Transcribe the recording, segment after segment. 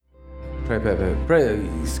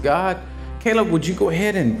Praise God. Caleb, would you go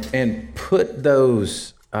ahead and put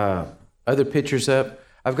those other pictures up?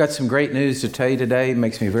 I've got some great news to tell you today. It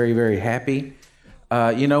makes me very, very happy.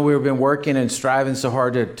 We've been working and striving so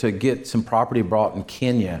hard to get some property bought in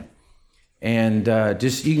Kenya. And you can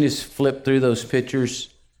just flip through those pictures.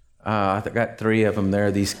 I've got 3 of them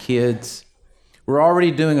there, these kids. We're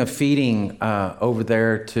already doing a feeding over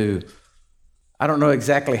there to, I don't know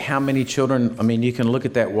exactly how many children. I mean, you can look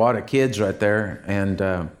at that wad of kids right there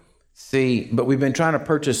and see, but we've been trying to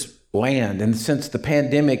purchase land. And since the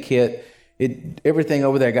pandemic hit, everything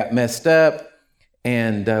over there got messed up.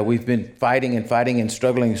 And we've been fighting and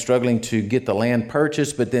struggling to get the land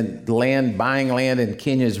purchased. But then buying land in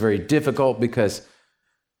Kenya is very difficult because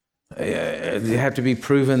you have to be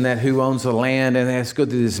proven that who owns the land, and it has to go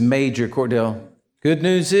through this major court deal. Good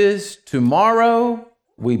news is tomorrow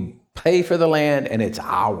we pay for the land and it's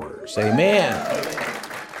ours. Amen.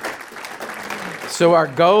 So our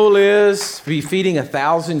goal is to be feeding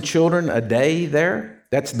 1,000 children a day there.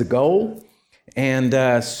 That's the goal. And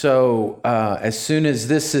as soon as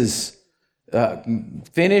this is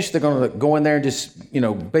finished, they're going to go in there and just,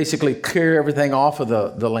 basically clear everything off of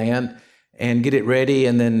the land and get it ready.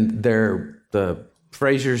 And then the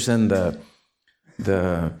Frasers and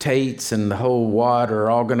the Tates and the whole wad are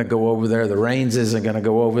all going to go over there. The Rainses are going to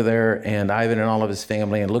go over there, and Ivan and all of his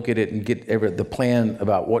family, and look at it and get the plan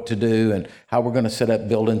about what to do and how we're going to set up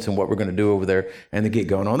buildings and what we're going to do over there, and to get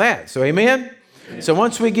going on that. So amen? So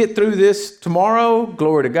once we get through this tomorrow,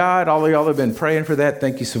 glory to God. All of y'all have been praying for that.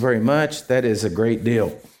 Thank you so very much. That is a great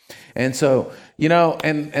deal. And so,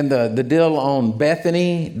 and the deal on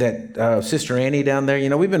Bethany, that Sister Annie down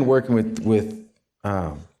there, we've been working with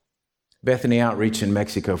Bethany Outreach in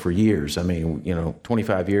Mexico for years.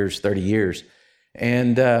 25 years, 30 years.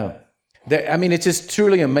 And it's just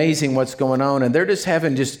truly amazing what's going on. And they're just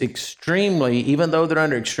having even though they're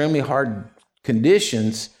under extremely hard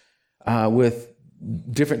conditions with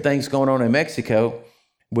different things going on in Mexico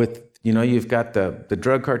with, you've got the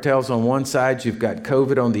drug cartels on one side, you've got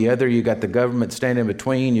COVID on the other, you've got the government standing in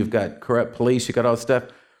between, you've got corrupt police, you've got all this stuff.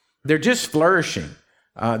 They're just flourishing.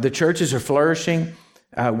 The churches are flourishing.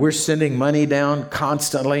 We're sending money down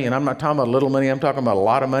constantly, and I'm not talking about little money. I'm talking about a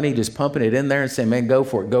lot of money, just pumping it in there and saying, man, go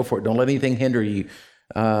for it. Don't let anything hinder you.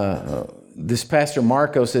 This Pastor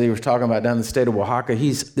Marcos that he was talking about down in the state of Oaxaca,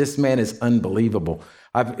 this man is unbelievable.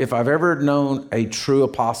 If I've ever known a true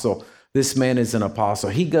apostle, this man is an apostle.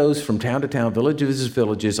 He goes from town to town, villages to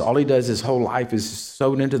villages. All he does his whole life is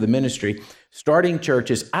sowed into the ministry, starting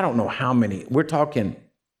churches. I don't know how many. We're talking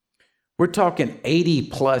 80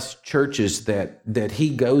 plus churches that he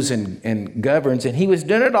goes and governs, and he was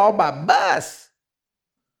doing it all by bus.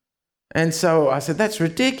 And so I said, that's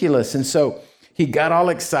ridiculous. And so he got all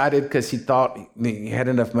excited because he thought he had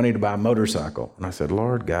enough money to buy a motorcycle. And I said,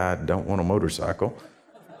 Lord God, don't want a motorcycle.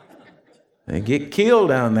 And get killed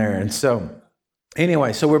down there. And so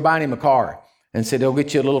anyway, we're buying him a car and said, they'll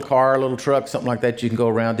get you a little car, a little truck, something like that you can go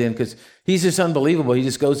around in, because he's just unbelievable. He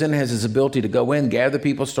just goes in, has his ability to go in, gather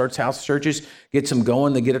people, starts house churches, gets them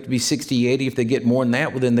going. They get up to be 60, 80. If they get more than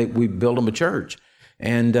that, well, then we build them a church.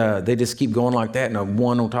 And they just keep going like that, and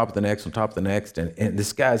one on top of the next, on top of the next. And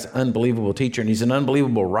this guy's an unbelievable teacher, and he's an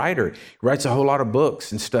unbelievable writer. He writes a whole lot of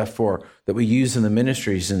books and stuff that we use in the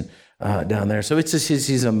ministries and down there. So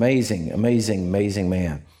he's amazing, amazing, amazing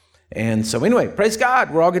man. And so anyway, praise God.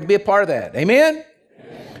 We're all going to be a part of that. Amen?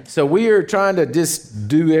 Amen. So we are trying to just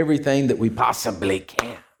do everything that we possibly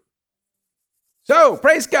can. So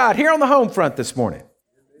praise God. Here on the home front this morning,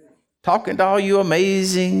 talking to all you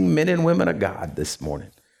amazing men and women of God this morning.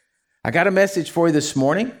 I got a message for you this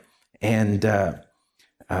morning. And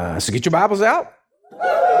so get your Bibles out.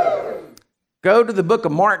 Go to the book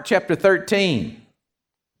of Mark chapter 13.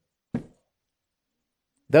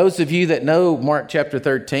 Those of you that know Mark chapter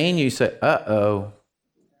 13, you say, uh-oh,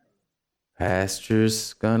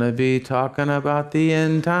 pastor's going to be talking about the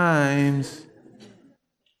end times.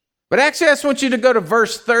 But actually, I just want you to go to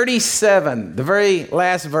verse 37, the very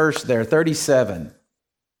last verse there, 37.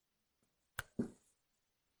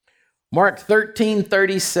 Mark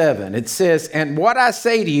 13:37, it says, and what I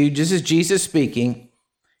say to you, this is Jesus speaking,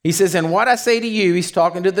 he says, and what I say to you, he's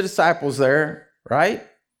talking to the disciples there, right?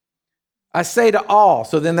 I say to all,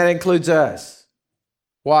 so then that includes us.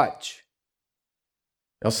 Watch.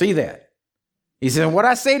 You'll see that. He said, what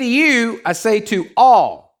I say to you, I say to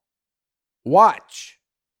all. Watch.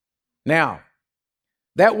 Now,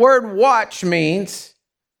 that word watch means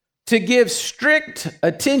to give strict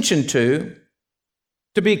attention to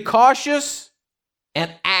be cautious and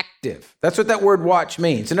active. That's what that word watch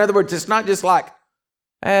means. In other words, it's not just like,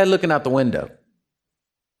 looking out the window.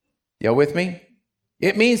 Y'all with me?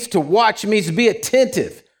 It means to watch. It means to be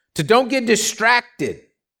attentive, to don't get distracted,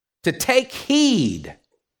 to take heed,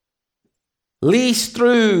 lest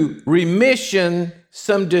through remission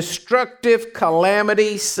some destructive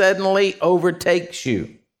calamity suddenly overtakes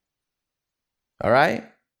you. All right?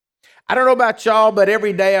 I don't know about y'all, but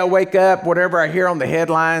every day I wake up, whatever I hear on the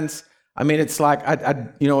headlines, I mean, it's like,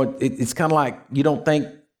 it's kind of like you don't think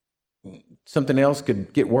something else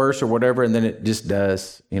could get worse or whatever, and then it just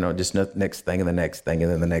does, just the next thing and the next thing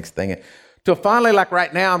and then the next thing. Till finally, like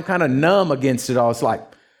right now, I'm kind of numb against it all. It's like,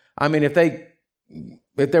 I mean, if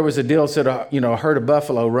there was a deal said, a herd of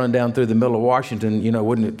buffalo run down through the middle of Washington,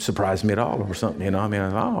 wouldn't it surprise me at all or something, I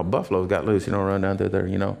mean, buffaloes got loose, run down through there,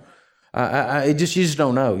 you just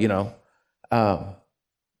don't know,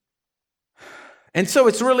 and so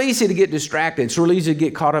it's real easy to get distracted. It's real easy to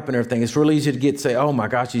get caught up in everything. It's real easy to say, oh my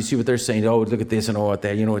gosh, you see what they're saying? Oh, look at this and what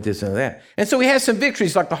that, what this and that. And so we have some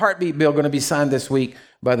victories, like the heartbeat bill going to be signed this week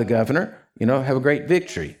by the governor, have a great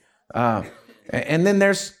victory. And then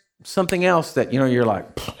there's something else that, you're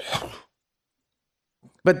like,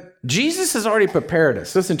 but Jesus has already prepared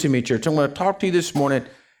us. Listen to me, church. I'm going to talk to you this morning.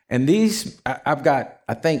 And I've got,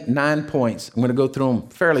 I think, 9 points. I'm going to go through them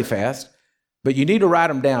fairly fast. But you need to write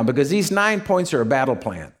them down because these 9 points are a battle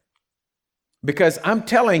plan. Because I'm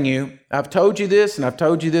telling you, I've told you this, and I've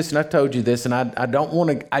told you this, and I've told you this, and I don't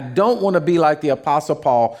want to be like the Apostle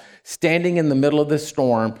Paul standing in the middle of the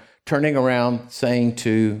storm, turning around, saying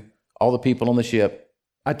to all the people on the ship,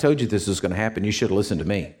 I told you this was going to happen. You should have listened to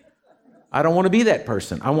me. I don't want to be that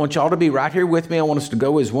person. I want y'all to be right here with me. I want us to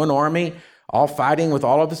go as one army, all fighting with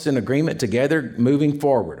all of us in agreement together, moving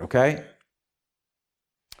forward, okay?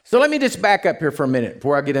 So let me just back up here for a minute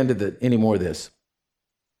before I get into any more of this.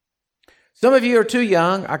 Some of you are too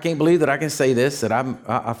young. I can't believe that I can say this, that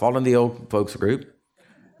I fall in the old folks group,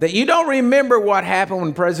 that you don't remember what happened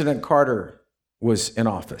when President Carter was in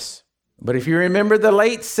office. But if you remember the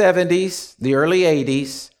late 70s, the early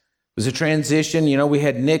 80s, it was a transition. We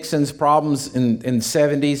had Nixon's problems in the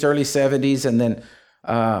 70s, early 70s, and then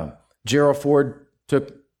Gerald Ford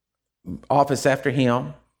took office after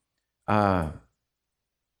him. I'm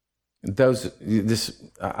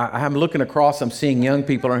looking across, I'm seeing young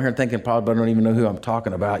people on here thinking probably I don't even know who I'm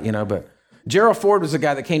talking about, but Gerald Ford was the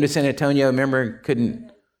guy that came to San Antonio, remember,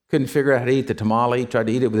 couldn't figure out how to eat the tamale, tried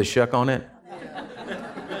to eat it with a shuck on it.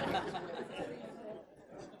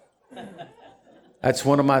 That's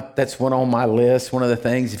one on my list, one of the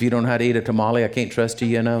things, if you don't know how to eat a tamale, I can't trust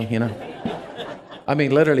you, I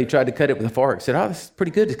mean, literally tried to cut it with a fork, said, oh, this is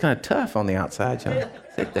pretty good, it's kind of tough on the outside, John.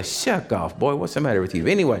 Take the shuck off, boy, what's the matter with you?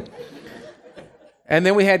 Anyway, and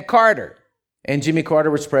then we had Carter, and Jimmy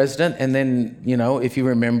Carter was president, and then, if you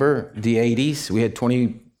remember the 80s, we had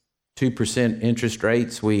 22% interest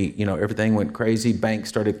rates, everything went crazy, banks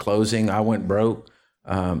started closing, I went broke,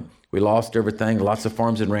 we lost everything, lots of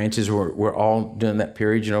farms and ranches were all during that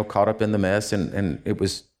period, caught up in the mess, and it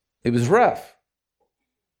was rough.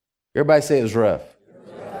 Everybody say it was rough.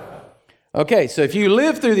 Okay, so if you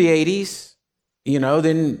lived through the 80s,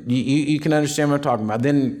 then you can understand what I'm talking about.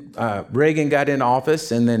 Then Reagan got in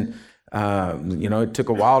office, and then, it took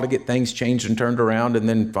a while to get things changed and turned around. And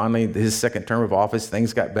then finally, his second term of office,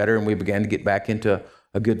 things got better, and we began to get back into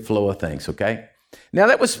a good flow of things, okay? Now,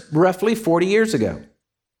 that was roughly 40 years ago,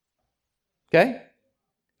 okay?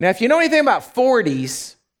 Now, if you know anything about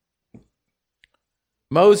 40s,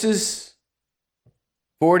 Moses,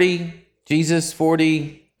 40, Jesus,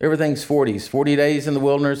 40, everything's 40s, 40 days in the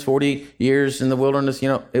wilderness, 40 years in the wilderness,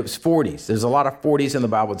 it was 40s. There's a lot of 40s in the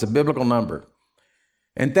Bible. It's a biblical number.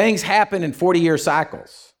 And things happen in 40-year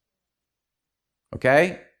cycles.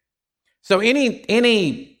 Okay? So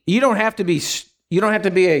you don't have to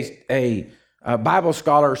be a Bible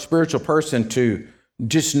scholar or spiritual person to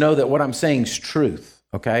just know that what I'm saying is truth.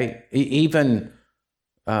 Okay? Even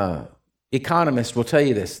economists will tell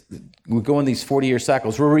you this. We go in these 40-year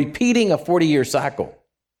cycles. We're repeating a 40-year cycle.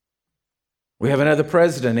 We have another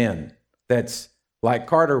president in that's like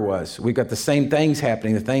Carter was. We got the same things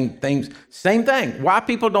happening, same thing. Why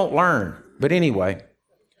people don't learn. But anyway,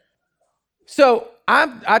 so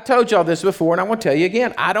I told y'all this before, and I want to tell you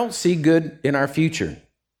again, I don't see good in our future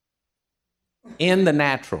in the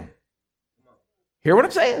natural. Hear what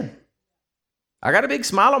I'm saying? I got a big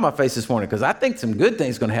smile on my face this morning because I think some good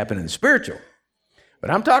things are going to happen in the spiritual.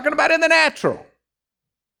 But I'm talking about in the natural.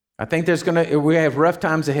 I think we have rough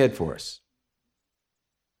times ahead for us.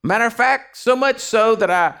 Matter of fact, so much so that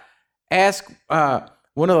I asked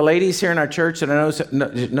one of the ladies here in our church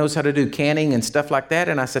that knows how to do canning and stuff like that,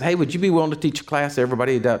 and I said, hey, would you be willing to teach a class to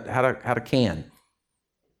everybody about how to can?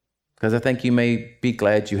 Because I think you may be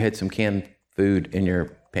glad you had some canned food in your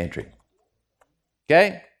pantry.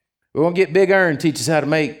 Okay? We won't get Big Earn teach us how to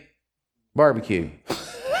make barbecue.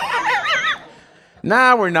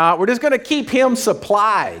 No, we're not. We're just going to keep him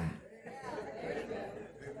supplied.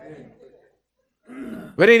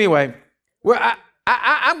 But anyway,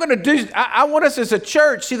 I'm going to do, I want us as a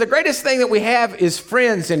church, see, the greatest thing that we have is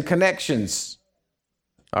friends and connections.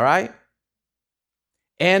 All right?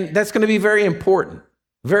 And that's going to be very important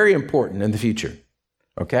in the future.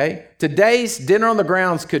 Okay? Today's dinner on the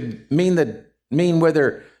grounds could mean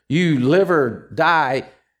whether you live or die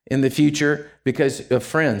in the future because of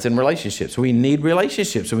friends and relationships. We need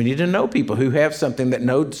relationships. We need to know people who have something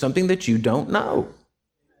that you don't know.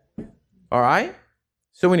 All right?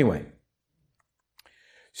 So anyway,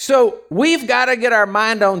 so we've got to get our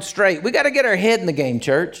mind on straight. We got to get our head in the game,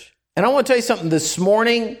 church. And I want to tell you something this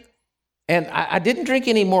morning. And I didn't drink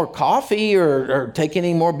any more coffee or take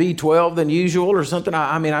any more B12 than usual or something.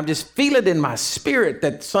 I mean, I just feel it in my spirit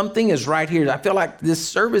that something is right here. I feel like this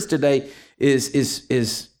service today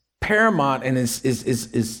is paramount and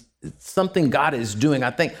is something God is doing.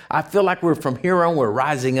 I feel like we're from here on, we're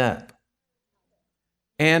rising up.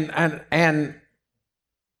 And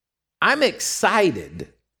I'm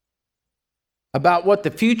excited about what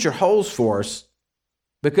the future holds for us,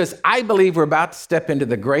 because I believe we're about to step into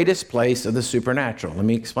the greatest place of the supernatural. Let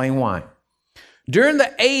me explain why. During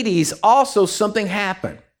the 80s, also something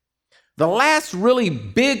happened. The last really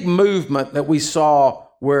big movement that we saw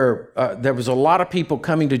where there was a lot of people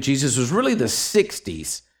coming to Jesus was really the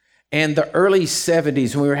 60s and the early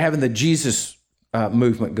 70s when we were having the Jesus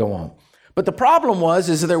movement go on. But the problem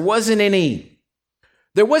is that there wasn't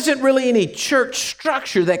really any church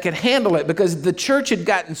structure that could handle it, because the church had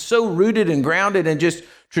gotten so rooted and grounded in just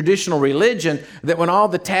traditional religion that when all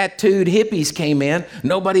the tattooed hippies came in,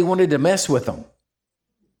 nobody wanted to mess with them.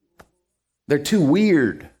 They're too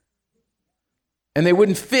weird. And they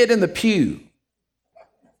wouldn't fit in the pew.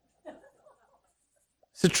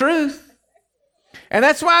 It's the truth. And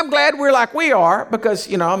that's why I'm glad we're like we are, because,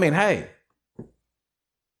 hey,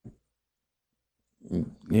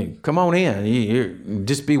 come on in. You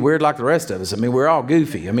just be weird like the rest of us. I mean, we're all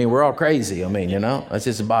goofy. I mean, we're all crazy. I mean, that's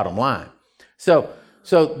just the bottom line. So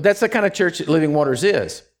that's the kind of church that Living Waters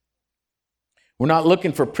is. We're not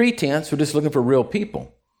looking for pretense. We're just looking for real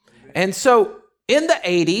people. And so in the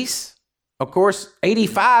 80s, of course,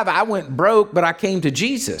 85, I went broke, but I came to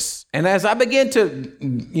Jesus. And as I began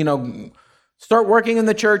to, start working in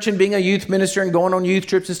the church and being a youth minister and going on youth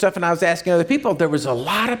trips and stuff, and I was asking other people, there was a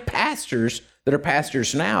lot of pastors that are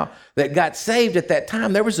pastors now that got saved at that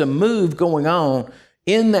time. There was a move going on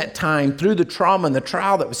in that time through the trauma and the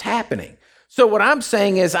trial that was happening. So what I'm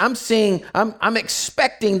saying is I'm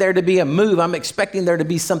expecting there to be a move. I'm expecting there to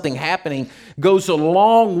be something happening goes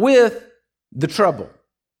along with the trouble.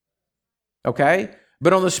 Okay?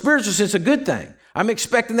 But on the spiritual sense, a good thing. I'm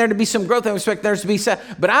expecting there to be some growth. I'm expecting there to be some,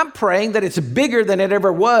 but I'm praying that it's bigger than it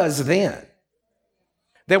ever was then.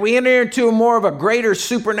 That we enter into more of a greater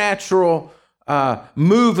supernatural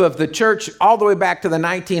move of the church all the way back to the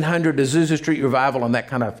 1900 Azusa Street Revival and that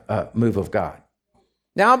kind of move of God.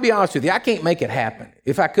 Now, I'll be honest with you. I can't make it happen.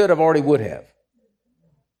 If I could, I already would have.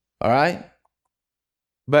 All right?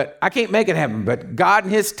 But I can't make it happen. But God in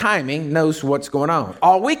His timing knows what's going on.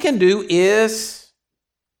 All we can do is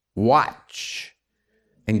watch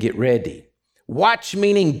and get ready. Watch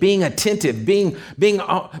meaning being attentive, being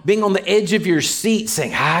on the edge of your seat,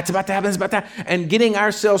 saying, it's about to happen, it's about to happen, and getting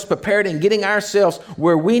ourselves prepared and getting ourselves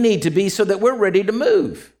where we need to be so that we're ready to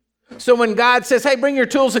move. So when God says, hey, bring your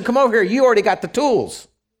tools and come over here, you already got the tools.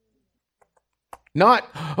 Not,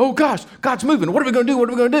 oh gosh, God's moving. What are we going to do? What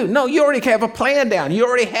are we going to do? No, you already have a plan down. You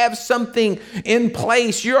already have something in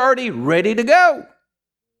place. You're already ready to go.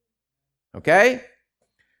 Okay?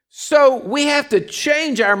 So we have to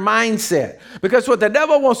change our mindset, because what the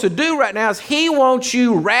devil wants to do right now is he wants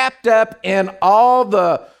you wrapped up in all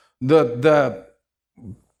the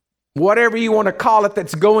whatever you want to call it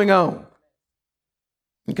that's going on.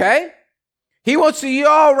 Okay? He wants you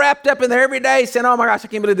all wrapped up in there every day saying, oh my gosh, I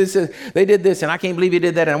can't believe this. They did this, and I can't believe he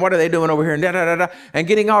did that, and what are they doing over here, and da-da-da-da, and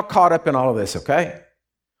getting all caught up in all of this, okay?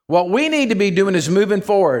 What we need to be doing is moving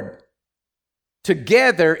forward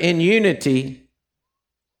together in unity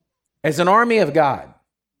as an army of God.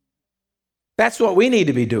 That's what we need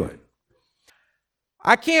to be doing.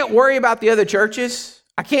 I can't worry about the other churches.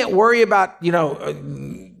 I can't worry about,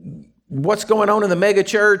 what's going on in the mega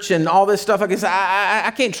church and all this stuff.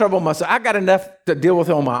 I can't trouble myself. I got enough to deal with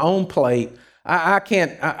on my own plate. I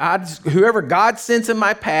can't, whoever God sends in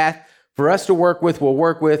my path for us to work with, we'll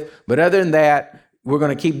work with. But other than that, we're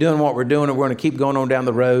going to keep doing what we're doing, and we're going to keep going on down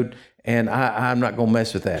the road. And I'm not going to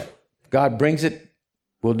mess with that. God brings it,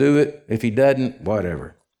 we'll do it. If he doesn't,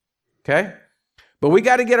 whatever. Okay? But we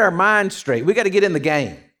got to get our mind straight. We got to get in the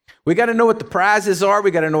game. We got to know what the prizes are.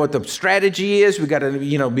 We got to know what the strategy is. We got to,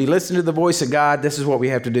 be listening to the voice of God. This is what we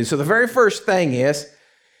have to do. So the very first thing is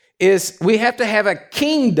we have to have a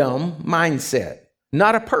kingdom mindset,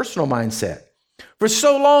 not a personal mindset. For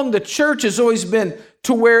so long, the church has always been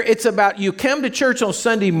to where it's about you come to church on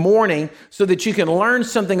Sunday morning so that you can learn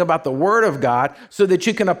something about the Word of God, so that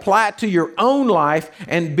you can apply it to your own life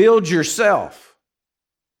and build yourself.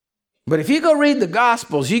 But if you go read the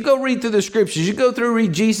Gospels, you go read through the Scriptures, you go through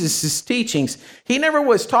read Jesus' teachings, he never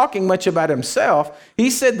was talking much about himself. He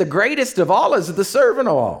said the greatest of all is the servant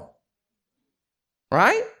of all.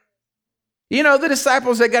 Right? The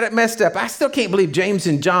disciples, they got it messed up. I still can't believe James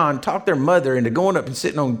and John talked their mother into going up and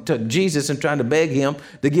sitting on to Jesus and trying to beg him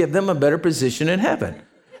to give them a better position in heaven.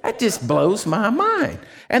 That just blows my mind.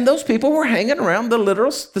 And those people were hanging around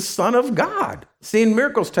the Son of God, seeing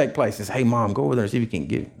miracles take place. They say, hey, Mom, go over there and see if you can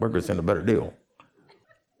get workers in a better deal.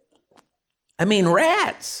 I mean,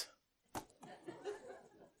 rats.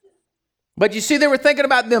 But you see, they were thinking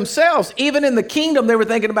about themselves. Even in the kingdom, they were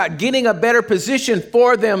thinking about getting a better position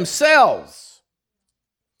for themselves.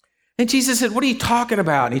 And Jesus said, what are you talking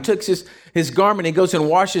about? And he took his garment, and he goes and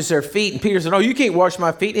washes their feet. And Peter said, oh, you can't wash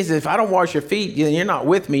my feet. And he said, if I don't wash your feet, then you're not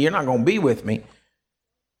with me. You're not going to be with me.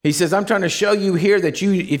 He says, I'm trying to show you here that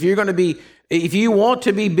if you want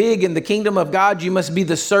to be big in the kingdom of God, you must be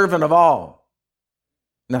the servant of all.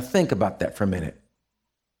 Now think about that for a minute.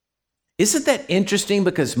 Isn't that interesting?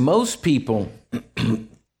 Because most people,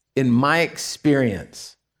 in my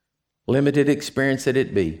experience, limited experience that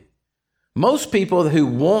it be, most people who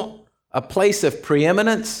want a place of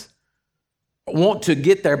preeminence want to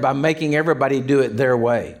get there by making everybody do it their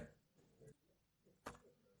way.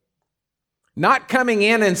 Not coming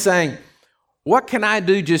in and saying, what can I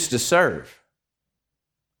do just to serve?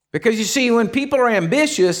 Because you see, when people are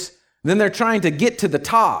ambitious, then they're trying to get to the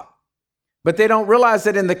top. But they don't realize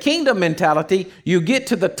that in the kingdom mentality, you get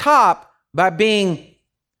to the top by being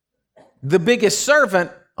the biggest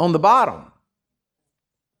servant on the bottom.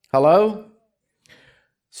 Hello?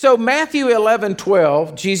 So Matthew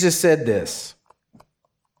 11:12, Jesus said this.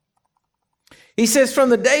 He says, from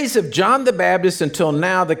the days of John the Baptist until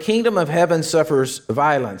now, the kingdom of heaven suffers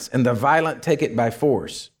violence, and the violent take it by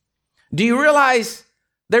force. Do you realize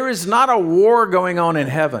there is not a war going on in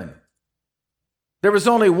heaven? There was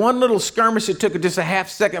only one little skirmish. It took just a half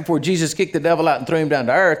second before Jesus kicked the devil out and threw him down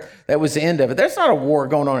to earth. That was the end of it. There's not a war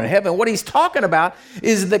going on in heaven. What he's talking about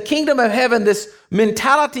is the kingdom of heaven, this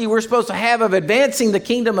mentality we're supposed to have of advancing the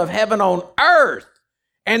kingdom of heaven on earth,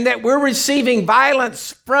 and that we're receiving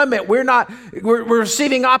violence from it. We're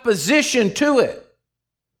receiving opposition to it.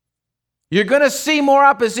 You're going to see more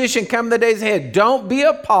opposition come the days ahead. Don't be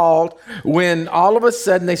appalled when all of a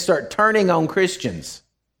sudden they start turning on Christians.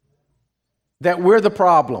 That we're the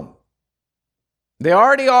problem. They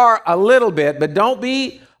already are a little bit, but don't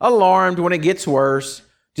be alarmed when it gets worse.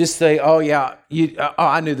 Just say, oh yeah,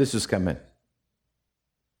 I knew this was coming.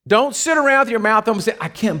 Don't sit around with your mouth open and say, I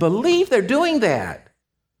can't believe they're doing that.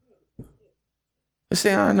 They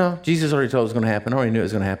say, oh no, Jesus already told us it was going to happen. I already knew it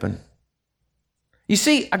was going to happen. You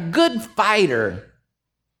see, a good fighter,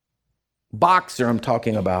 boxer I'm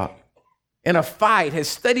talking about, in a fight has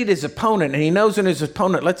studied his opponent, and he knows when his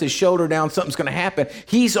opponent lets his shoulder down, something's going to happen.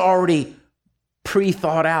 He's already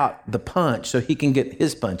pre-thought out the punch so he can get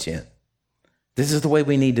his punch in. This is the way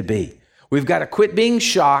we need to be. We've got to quit being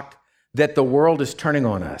shocked that the world is turning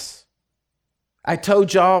on us. I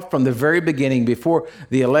told y'all from the very beginning, before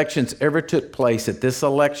the elections ever took place, that this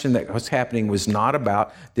election that was happening was not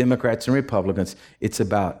about Democrats and Republicans. It's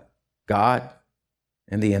about God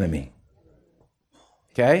and the enemy.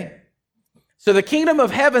 Okay? So the kingdom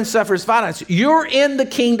of heaven suffers violence. You're in the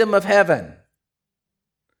kingdom of heaven.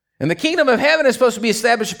 And the kingdom of heaven is supposed to be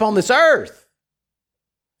established upon this earth.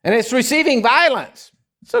 And it's receiving violence.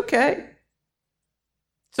 It's okay.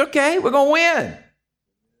 It's okay. We're going to win.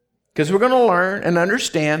 Because we're going to learn and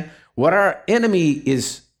understand what our enemy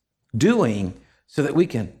is doing so that we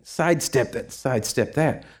can sidestep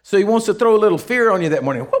that. So he wants to throw a little fear on you that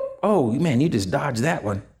morning. Whoop. Oh, man, you just dodged that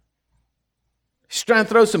one. He's trying to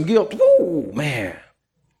throw some guilt. Whoa, man.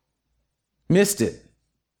 Missed it.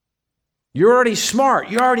 You're already smart.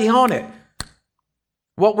 You're already on it.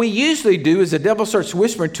 What we usually do is the devil starts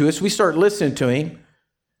whispering to us. We start listening to him.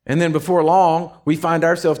 And then before long, we find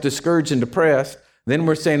ourselves discouraged and depressed. Then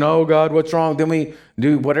we're saying, oh, God, what's wrong? Then we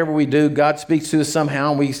do whatever we do. God speaks to us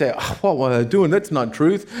somehow. And we say, oh, what was I doing? That's not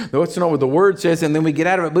truth. That's not what the word says. And then we get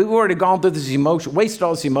out of it. But we've already gone through this emotion, wasted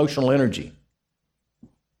all this emotional energy.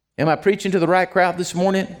 Am I preaching to the right crowd this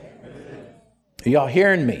morning? Are y'all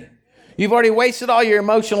hearing me? You've already wasted all your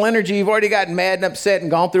emotional energy. You've already gotten mad and upset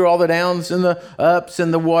and gone through all the downs and the ups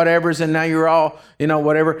and the whatevers, and now you're all,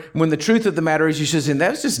 whatever. When the truth of the matter is, you should say,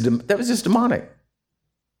 that was just demonic.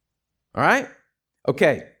 All right?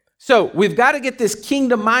 Okay. So we've got to get this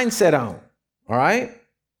kingdom mindset on. All right?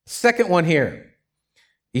 Second one here.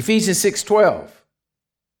 Ephesians 6:12.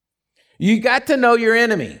 You got to know your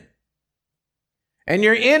enemy. And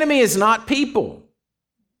your enemy is not people.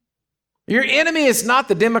 Your enemy is not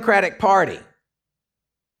the Democratic Party,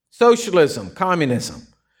 socialism, communism.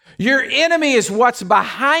 Your enemy is what's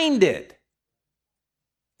behind it.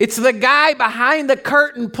 It's the guy behind the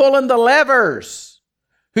curtain pulling the levers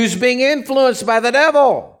who's being influenced by the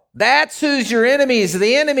devil. That's who's your enemy, is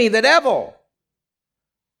the enemy, the devil.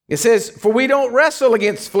 It says, for we don't wrestle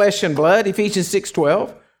against flesh and blood, Ephesians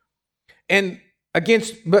 6:12,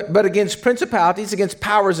 but against principalities, against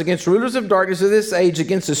powers, against rulers of darkness of this age,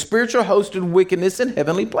 against the spiritual hosted wickedness in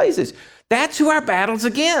heavenly places. That's who our battle's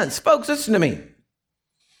against. Folks, listen to me.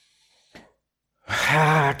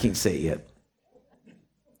 I can't say it yet.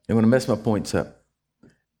 I'm going to mess my points up.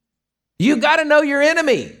 You got to know your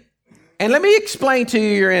enemy. And let me explain to you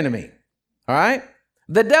your enemy. All right?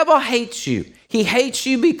 The devil hates you. He hates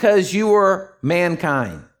you because you are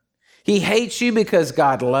mankind. He hates you because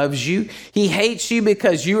God loves you. He hates you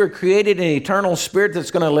because you were created an eternal spirit that's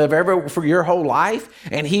going to live ever for your whole life,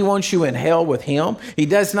 and he wants you in hell with him. He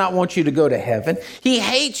does not want you to go to heaven. He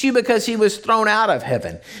hates you because he was thrown out of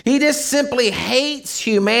heaven. He just simply hates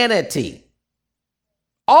humanity.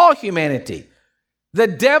 All humanity. The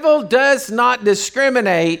devil does not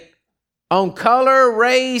discriminate on color,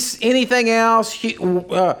 race, anything else,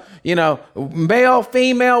 male,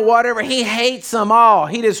 female, whatever. He hates them all.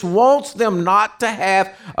 He just wants them not to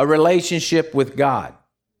have a relationship with God.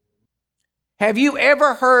 Have you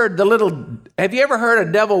ever heard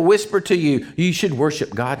a devil whisper to you, you should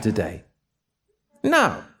worship God today?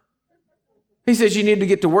 No. He says, you need to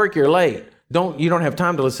get to work, you're late. You don't have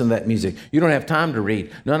time to listen to that music. You don't have time to read.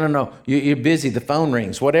 No. You're busy, the phone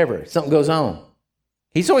rings, whatever. Something goes on.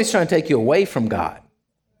 He's always trying to take you away from God,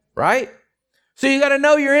 right? So you got to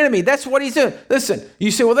know your enemy. That's what he's doing. Listen,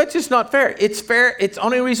 you say, well, that's just not fair. It's fair. It's the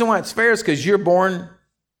only reason why it's fair is because you're born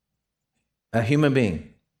a human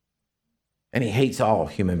being. And he hates all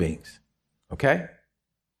human beings, okay?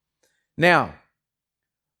 Now,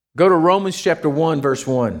 go to Romans chapter 1, verse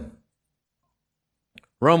 1.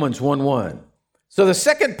 Romans 1:1. So the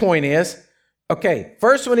second point is, okay,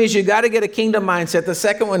 first one is you got to get a kingdom mindset. The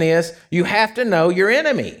second one is you have to know your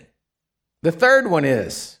enemy. The third one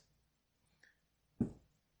is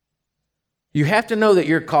you have to know that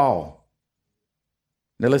you're called.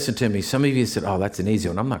 Now listen to me. Some of you said, oh, that's an easy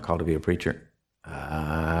one. I'm not called to be a preacher.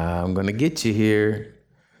 I'm going to get you here.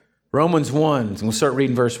 Romans 1, we'll start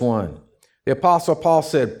reading verse 1. The Apostle Paul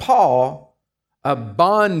said, Paul, a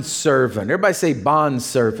bondservant. Everybody say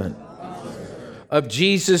bondservant of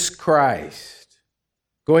Jesus Christ.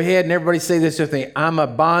 Go ahead and everybody say this with me. I'm a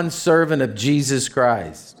bondservant of Jesus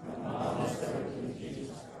Christ.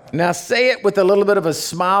 Now say it with a little bit of a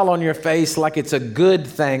smile on your face like it's a good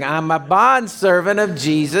thing. I'm a bondservant of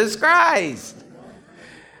Jesus Christ.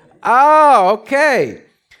 Oh, okay.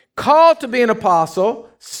 Called to be an apostle,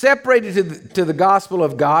 separated to the gospel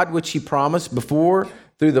of God, which he promised before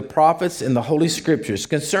through the prophets in the Holy Scriptures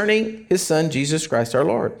concerning his Son, Jesus Christ our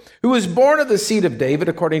Lord, who was born of the seed of David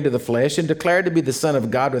according to the flesh and declared to be the Son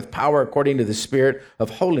of God with power according to the Spirit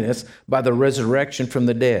of holiness by the resurrection from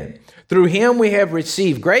the dead. Through him we have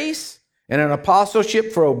received grace and an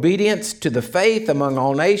apostleship for obedience to the faith among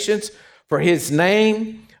all nations, for his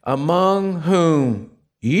name, among whom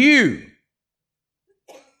you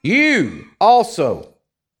also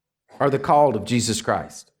are the called of Jesus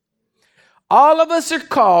Christ. All of us are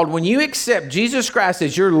called, when you accept Jesus Christ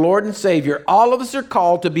as your Lord and Savior, all of us are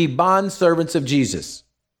called to be bondservants of Jesus.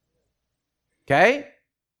 Okay?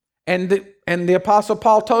 And the Apostle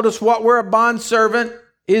Paul told us what we're a bondservant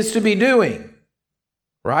is to be doing.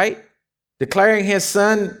 Right? Declaring his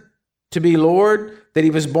Son to be Lord, that he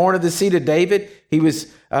was born of the seed of David. He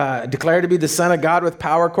was declared to be the Son of God with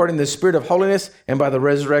power according to the Spirit of holiness and by the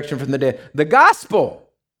resurrection from the dead. The gospel.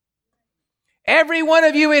 Every one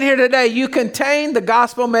of you in here today, you contain the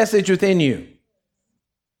gospel message within you.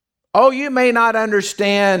 Oh, you may not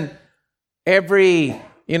understand every,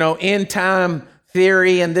 end time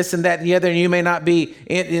theory and this and that and the other, and you may not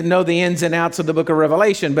know the ins and outs of the book of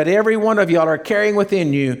Revelation, but every one of y'all are carrying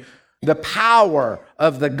within you the power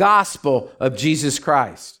of the gospel of Jesus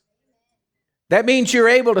Christ. That means you're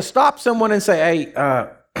able to stop someone and say, hey,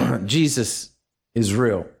 Jesus is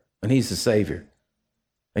real and he's the Savior.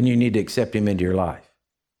 And you need to accept him into your life.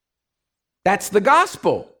 That's the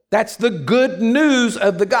gospel. That's the good news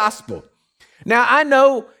of the gospel. Now, I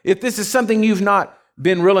know if this is something you've not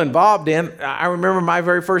been real involved in, I remember my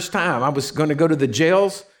very first time. I was going to go to the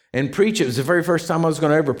jails and preach. It was the very first time I was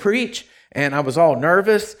going to ever preach, and I was all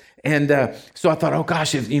nervous. And so I thought, oh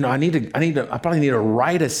gosh, I probably need to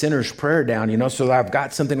write a sinner's prayer down, so that I've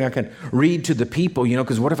got something I can read to the people,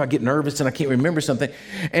 because what if I get nervous and I can't remember something?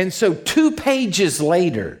 And so 2 pages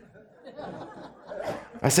later,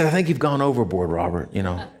 I said, I think you've gone overboard, Robert,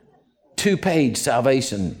 2-page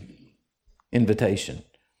salvation invitation.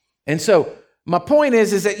 And so my point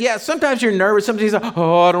is that, yeah, sometimes you're nervous. Sometimes you're like,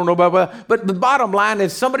 oh, I don't know about that. But the bottom line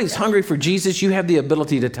is, somebody's hungry for Jesus, you have the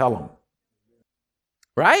ability to tell them.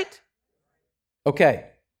 Right? Okay.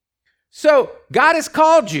 So God has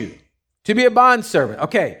called you to be a bondservant.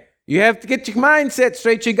 Okay. You have to get your mindset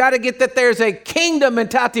straight. You got to get that there's a kingdom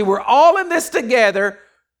mentality. We're all in this together,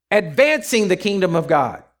 advancing the kingdom of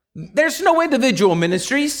God. There's no individual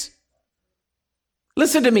ministries.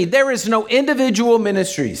 Listen to me. There is no individual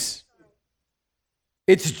ministries.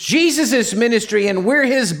 It's Jesus' ministry, and we're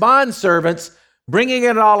his bondservants bringing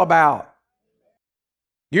it all about.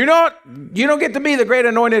 You don't get to be the great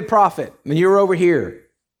anointed prophet and you're over here.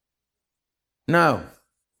 No.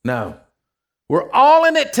 We're all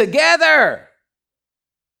in it together.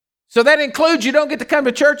 So that includes you don't get to come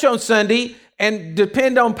to church on Sunday and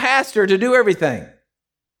depend on pastor to do everything.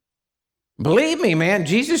 Believe me, man,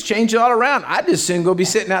 Jesus changed it all around. I'd just soon go be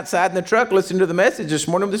sitting outside in the truck listening to the message this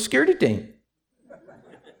morning with the security team.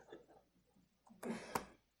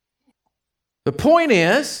 The point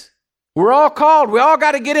is, we're all called. We all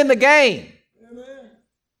got to get in the game. Amen.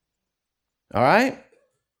 All right?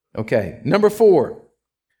 Okay. Number 4.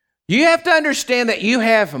 You have to understand that you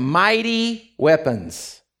have mighty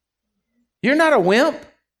weapons. You're not a wimp.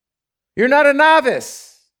 You're not a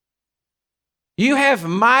novice. You have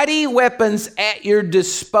mighty weapons at your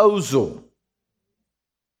disposal.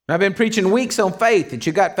 I've been preaching weeks on faith, that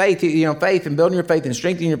you got faith, faith and building your faith and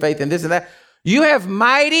strengthening your faith and this and that. You have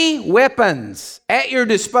mighty weapons at your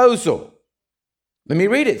disposal. Let me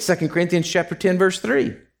read it. 2 Corinthians chapter 10, verse 3.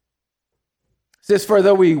 It says, for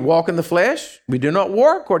though we walk in the flesh, we do not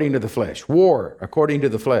war according to the flesh. War according to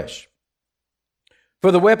the flesh.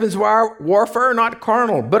 For the weapons of our warfare are not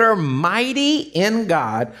carnal, but are mighty in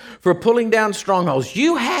God for pulling down strongholds.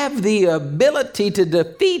 You have the ability to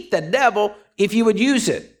defeat the devil if you would use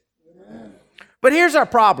it. Amen. But here's our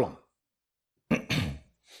problem.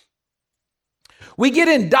 We get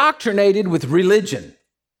indoctrinated with religion.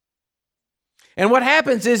 And what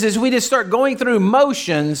happens is we just start going through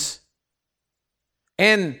motions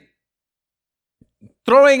and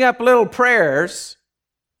throwing up little prayers,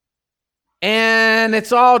 and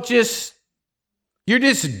it's all just, you're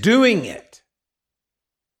just doing it.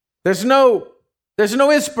 There's no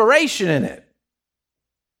inspiration in it.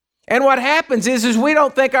 And what happens is we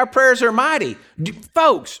don't think our prayers are mighty.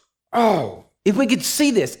 Folks, if we could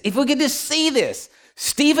see this, if we could just see this.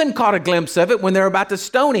 Stephen caught a glimpse of it when they're about to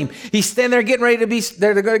stone him. He's standing there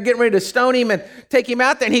they're getting ready to stone him and take him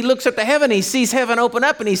out there, and he looks up to heaven. He sees heaven open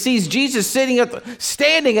up, and he sees Jesus standing at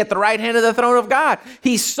the right hand of the throne of God.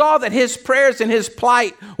 He saw that his prayers and his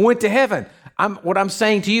plight went to heaven. What I'm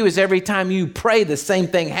saying to you is, every time you pray, the same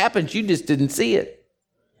thing happens. You just didn't see it.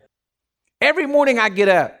 Every morning I get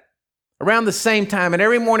up around the same time, and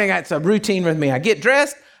every morning it's a routine with me. I get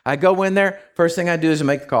dressed, I go in there. First thing I do is I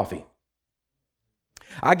make the coffee.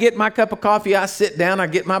 I get my cup of coffee, I sit down, I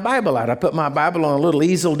get my Bible out. I put my Bible on a little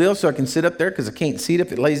easel deal so I can sit up there, because I can't see it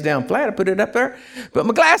if it lays down flat. I put it up there. Put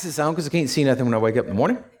my glasses on because I can't see nothing when I wake up in the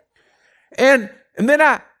morning. And then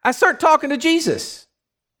I start talking to Jesus.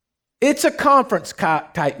 It's a conference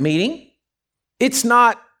type meeting. It's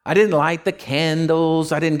not, I didn't light the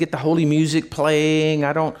candles. I didn't get the holy music playing.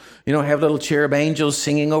 I don't, have little cherub angels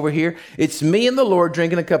singing over here. It's me and the Lord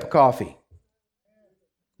drinking a cup of coffee.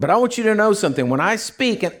 But I want you to know something. When I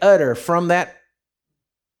speak and utter from that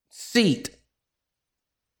seat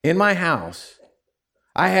in my house,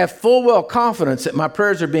 I have full well confidence that my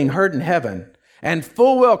prayers are being heard in heaven, and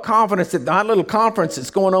full well confidence that that little conference that's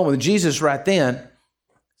going on with Jesus right then,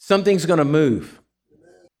 something's going to move.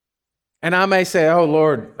 And I may say, oh,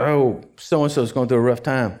 Lord, so-and-so is going through a rough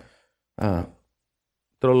time. Throw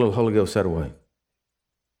a little Holy Ghost that away.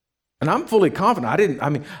 And I'm fully confident.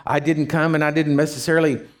 I didn't come and I didn't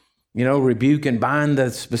necessarily, rebuke and bind the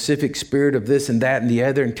specific spirit of this and that and the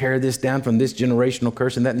other and tear this down from this generational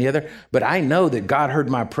curse and that and the other. But I know that God heard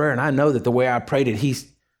my prayer, and I know that the way I prayed it,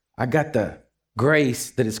 I got the grace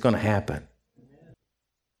that it's going to happen.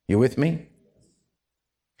 You with me?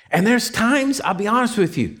 And there's times, I'll be honest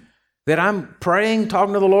with you, that I'm praying,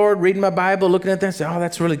 talking to the Lord, reading my Bible, looking at that and say, oh,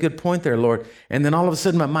 that's a really good point there, Lord. And then all of a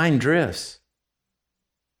sudden my mind drifts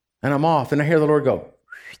and I'm off and I hear the Lord go,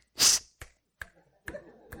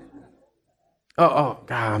 oh,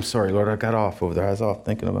 God, I'm sorry, Lord. I got off over there. I was off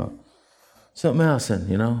thinking about something else.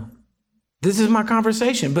 And, this is my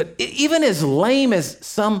conversation. But even as lame as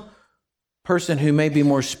some person who may be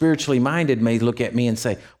more spiritually minded may look at me and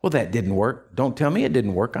say, well, that didn't work. Don't tell me it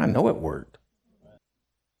didn't work. I know it worked.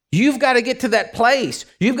 You've got to get to that place.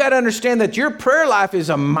 You've got to understand that your prayer life is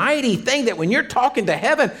a mighty thing, that when you're talking to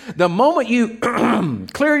heaven, the moment you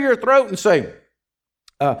clear your throat and say,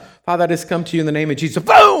 Father, I just come to you in the name of Jesus,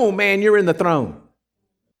 boom, man, you're in the throne.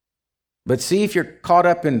 But see, if you're caught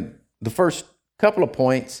up in the first couple of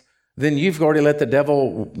points, then you've already let the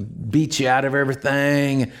devil beat you out of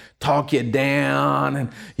everything, talk you down, and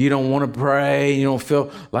you don't want to pray. You don't feel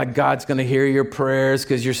like God's going to hear your prayers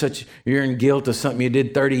because you're in guilt of something you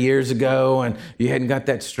did 30 years ago, and you hadn't got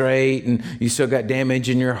that straight, and you still got damage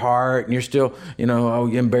in your heart, and you're still,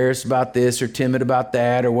 embarrassed about this or timid about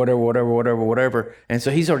that or whatever. And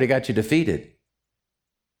so he's already got you defeated.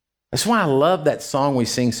 That's why I love that song we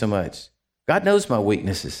sing so much. God knows my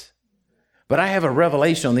weaknesses. But I have a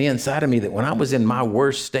revelation on the inside of me that when I was in my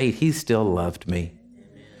worst state, he still loved me.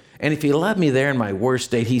 And if he loved me there in my worst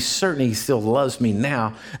state, he certainly still loves me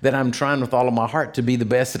now that I'm trying with all of my heart to be the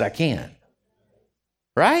best that I can.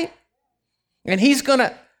 Right? And he's going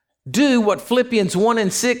to do what Philippians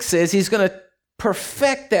 1:6 says. He's going to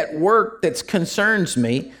perfect that work that concerns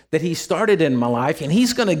me, that he started in my life, and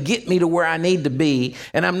he's going to get me to where I need to be.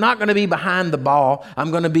 And I'm not going to be behind the ball.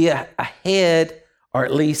 I'm going to be ahead, or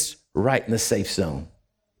at least right in the safe zone.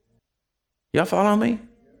 Y'all follow me?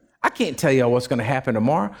 I can't tell y'all what's going to happen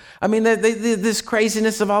tomorrow. I mean, this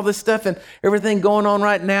craziness of all this stuff and everything going on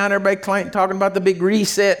right now, and everybody talking about the big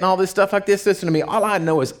reset and all this stuff like this. Listen to me. All I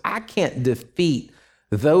know is I can't defeat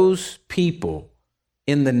those people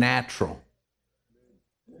in the natural.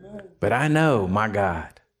 But I know my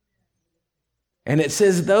God. And it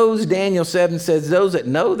says Daniel 7 says, those that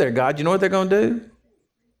know their God, you know what they're going to do?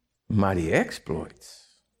 Mighty exploits.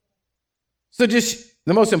 So just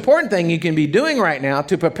the most important thing you can be doing right now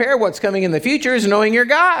to prepare what's coming in the future is knowing your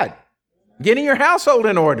God, getting your household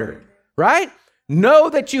in order, right? Know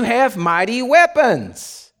that you have mighty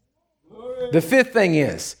weapons. The fifth thing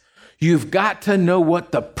is you've got to know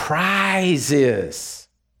what the prize is.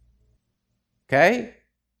 Okay?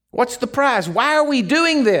 What's the prize? Why are we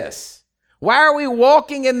doing this? Why are we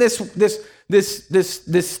walking in this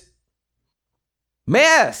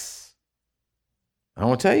mess? I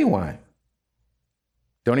want to tell you why.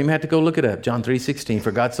 Don't even have to go look it up. John 3:16,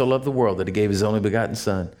 for God so loved the world that he gave his only begotten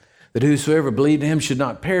son, that whosoever believed in him should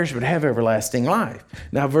not perish but have everlasting life.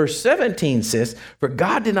 Now verse 17 says, for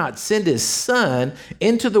God did not send his son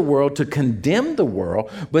into the world to condemn the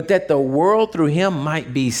world, but that the world through him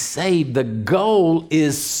might be saved. The goal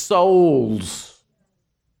is souls.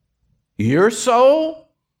 Your soul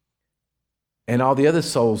and all the other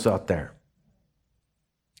souls out there.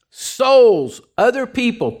 Souls, other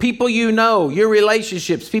people you know, your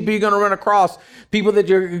relationships, people you're going to run across, people that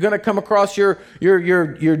you're going to come across your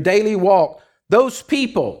daily walk. Those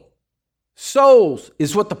people, souls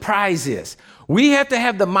is what the prize is. We have to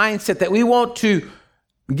have the mindset that we want to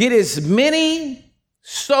get as many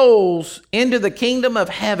souls into the kingdom of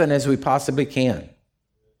heaven as we possibly can.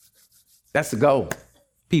 That's the goal,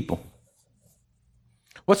 people.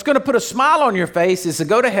 What's going to put a smile on your face is to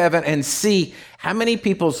go to heaven and see how many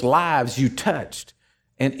people's lives you touched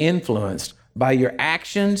and influenced by your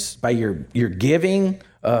actions, by your giving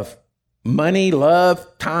of money,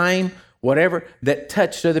 love, time, whatever, that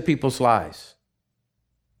touched other people's lives.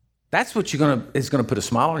 That's what is going to put a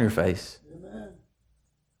smile on your face. Amen.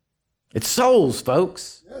 It's souls,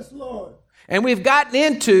 folks. Yes, Lord. And we've gotten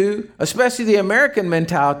into, especially the American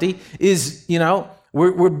mentality, is,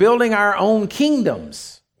 we're building our own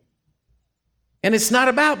kingdoms. And it's not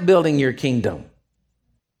about building your kingdom.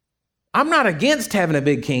 I'm not against having a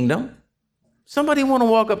big kingdom. Somebody want to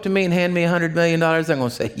walk up to me and hand me $100 million, I'm going to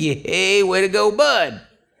say, yeah, way to go, bud.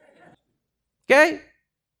 Okay?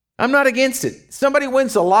 I'm not against it. Somebody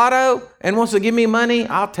wins the lotto and wants to give me money,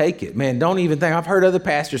 I'll take it. Man, don't even think. I've heard other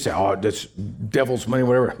pastors say, oh, that's devil's money,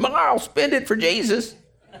 whatever. I'll spend it for Jesus.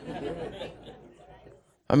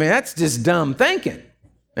 I mean, that's just dumb thinking.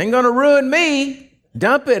 Ain't going to ruin me.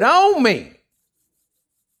 Dump it on me.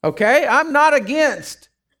 Okay? I'm not against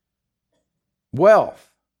wealth.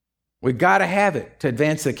 We got to have it to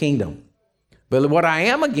advance the kingdom. But what I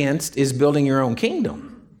am against is building your own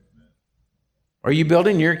kingdom. Are you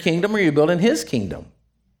building your kingdom or are you building his kingdom?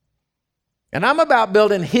 And I'm about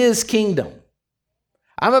building his kingdom.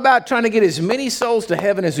 I'm about trying to get as many souls to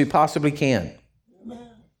heaven as we possibly can.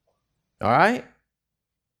 All right?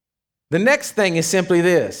 The next thing is simply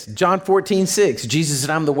this. John 14:6. Jesus said,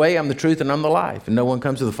 I'm the way, I'm the truth, and I'm the life. And no one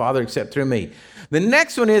comes to the Father except through me. The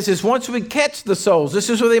next one is once we catch the souls, this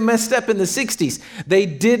is where they messed up in the 60s. They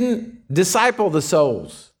didn't disciple the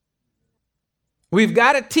souls. We've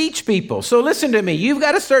got to teach people. So listen to me. You've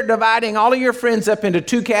got to start dividing all of your friends up into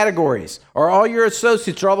two categories, or all your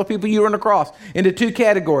associates, or all the people you run across into two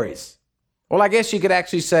categories. Well, I guess you could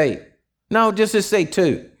actually say, no, just say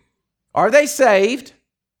two. Are they saved?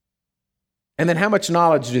 And then how much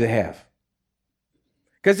knowledge do they have?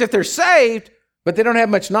 Because if they're saved, but they don't have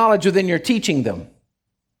much knowledge, well, then you're teaching them.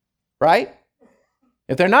 Right?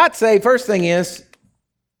 If they're not saved, first thing is,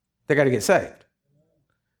 they got to get saved.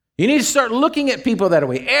 You need to start looking at people that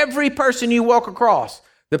way. Every person you walk across,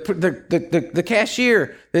 the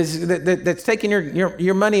cashier that's taking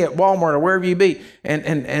your money at Walmart or wherever you be,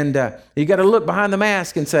 and you got to look behind the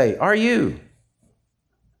mask and say, are you?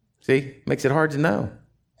 See, makes it hard to know.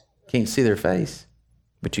 Can't see their face,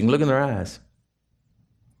 but you can look in their eyes.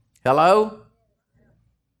 Hello?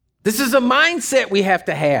 This is a mindset we have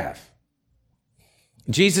to have.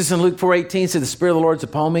 Jesus in Luke 4:18 said, the Spirit of the Lord's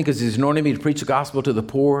upon me because he's anointed me to preach the gospel to the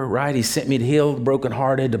poor, right? He sent me to heal the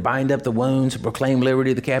brokenhearted, to bind up the wounds, to proclaim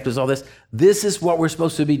liberty to the captives, all this. This is what we're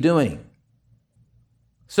supposed to be doing.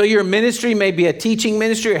 So your ministry may be a teaching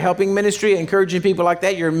ministry, a helping ministry, encouraging people like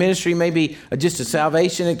that. Your ministry may be just a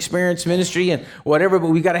salvation experience ministry and whatever, but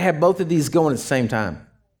we got to have both of these going at the same time.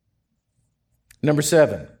 Number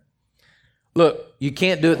 7. Look, you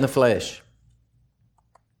can't do it in the flesh.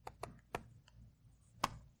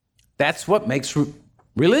 That's what makes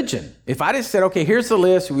religion. If I just said, okay, here's the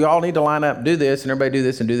list, we all need to line up, do this, and everybody do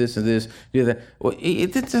this and do this and this, do that. Well,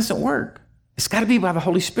 it doesn't work. It's got to be by the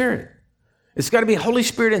Holy Spirit. It's got to be Holy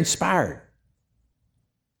Spirit inspired.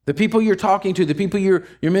 The people you're talking to, the people you're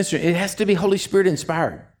ministering, it has to be Holy Spirit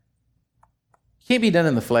inspired. It can't be done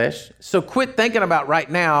in the flesh. So quit thinking about right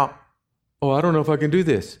now, oh, I don't know if I can do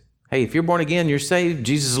this. Hey, if you're born again, you're saved,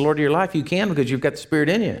 Jesus is the Lord of your life, you can because you've got the Spirit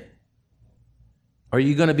in you. Are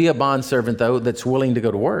you going to be a bondservant, though, that's willing to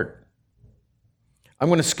go to work? I'm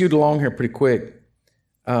going to scoot along here pretty quick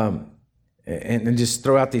and just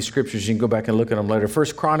throw out these scriptures. You can go back and look at them later. 1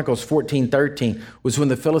 Chronicles 14:13 was when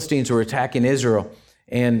the Philistines were attacking Israel.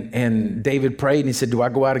 And David prayed and he said, do I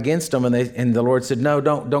go out against them? And the Lord said, no,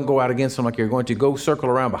 don't go out against them like you're going to. Go circle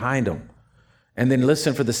around behind them. And then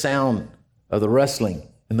listen for the sound of the rustling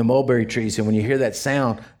in the mulberry trees. And when you hear that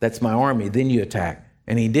sound, that's my army. Then you attack.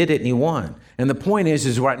 And he did it and he won. And the point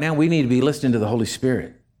is right now we need to be listening to the Holy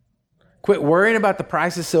Spirit. Quit worrying about the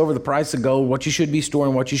price of silver, the price of gold, what you should be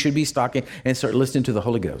storing, what you should be stocking, and start listening to the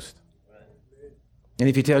Holy Ghost. And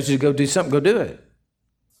if he tells you to go do something, go do it.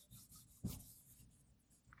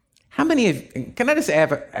 How many of, can I just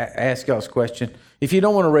ask y'all this question? If you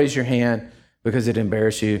don't want to raise your hand because it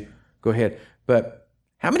embarrasses you, go ahead. But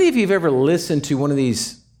how many of you have ever listened to one of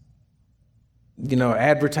these,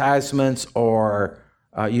 advertisements or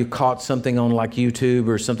you caught something on like YouTube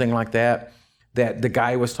or something like that the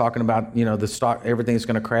guy was talking about, the stock, everything's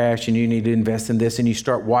going to crash and you need to invest in this, and you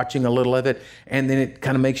start watching a little of it and then it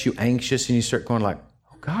kind of makes you anxious and you start going like,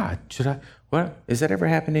 oh God, what? Has that ever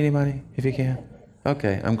happened to anybody? If you can?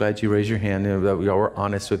 Okay, I'm glad you raised your hand. Y'all were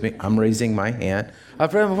honest with me. I'm raising my hand.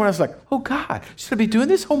 I've read before, I was like, oh God, should I be doing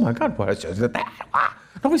this? Oh my God, what is that?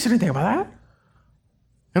 Nobody said anything about that.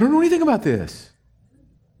 I don't know anything about this.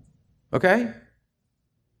 Okay?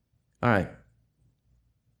 All right.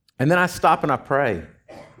 And then I stop and I pray.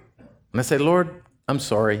 And I say, Lord, I'm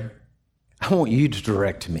sorry. I want you to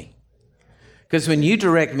direct me. Because when you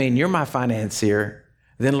direct me and you're my financier,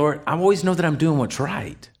 then Lord, I always know that I'm doing what's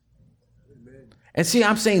right. And see,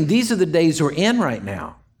 I'm saying these are the days we're in right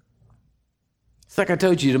now. It's like I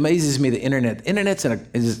told you, it amazes me, the internet. The internet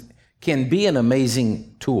can be an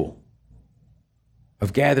amazing tool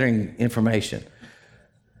of gathering information.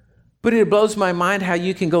 But it blows my mind how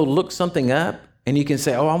you can go look something up and you can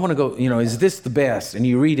say, oh, I want to go, is this the best? And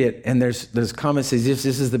you read it and there's comments that says,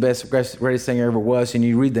 this is the best, greatest thing I ever was. And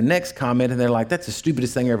you read the next comment and they're like, that's the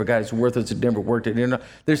stupidest thing I ever got. It's worthless. It never worked.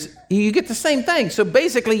 You get the same thing. So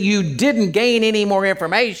basically you didn't gain any more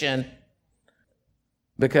information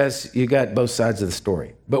because you got both sides of the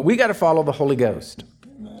story. But we got to follow the Holy Ghost.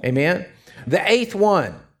 Amen. The 8th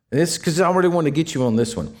one, this because I already want to get you on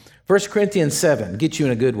this one. 1 Corinthians 7, get you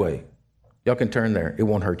in a good way. Y'all can turn there. It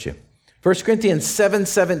won't hurt you. 1 Corinthians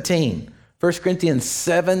 7:17. 1 Corinthians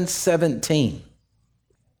 7:17.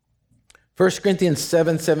 1 Corinthians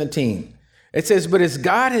 7:17. It says, but as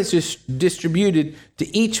God has distributed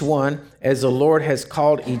to each one, as the Lord has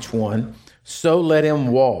called each one, so let him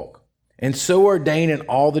walk. And so ordain in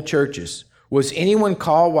all the churches. Was anyone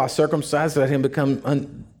called while circumcised? Let him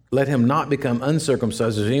not become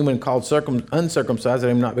uncircumcised. Was anyone called uncircumcised?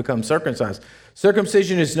 Let him not become circumcised.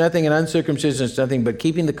 Circumcision is nothing and uncircumcision is nothing, but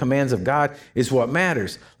keeping the commands of God is what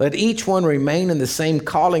matters. Let each one remain in the same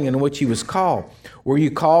calling in which he was called. Were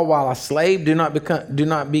you called while a slave? Do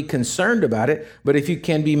not be concerned about it, but if you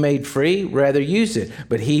can be made free, rather use it.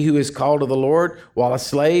 But he who is called of the Lord while a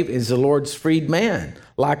slave is the Lord's freed man.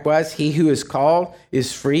 Likewise, he who is called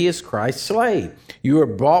is free as Christ's slave. You are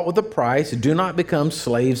bought with a price. Do not become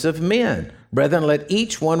slaves of men. Brethren, let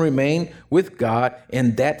each one remain with God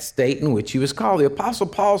in that state in which he was called. The Apostle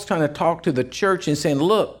Paul's trying to talk to the church and saying,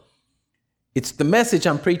 look, it's the message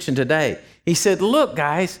I'm preaching today. He said, look,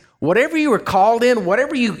 guys, whatever you were called in,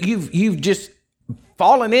 whatever you've just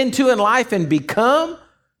fallen into in life and become,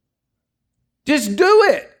 just do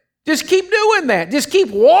it. Just keep doing that. Just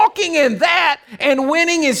keep walking in that and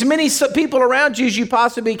winning as many people around you as you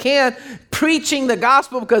possibly can, preaching the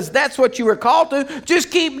gospel because that's what you were called to.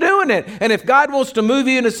 Just keep doing it. And if God wants to move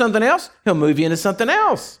you into something else, he'll move you into something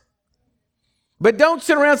else. But don't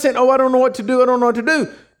sit around saying, oh, I don't know what to do. I don't know what to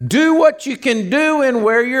do. Do what you can do and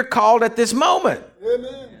where you're called at this moment.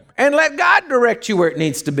 Amen. And let God direct you where it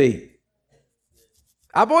needs to be.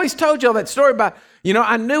 I've always told y'all that story about,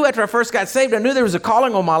 I knew after I first got saved, I knew there was a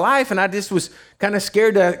calling on my life, and I just was kind of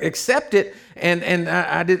scared to accept it. And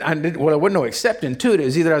I wasn't no accepting to it. It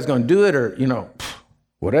was either I was going to do it or,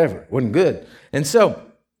 whatever. It wasn't good. And so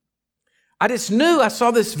I just knew. I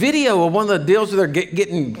saw this video of one of the deals where they're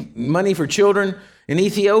getting money for children in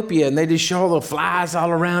Ethiopia, and they just show all the flies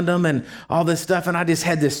all around them and all this stuff. And I just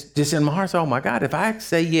had this just in my heart. So, oh my God, if I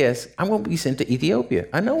say yes, I'm going to be sent to Ethiopia.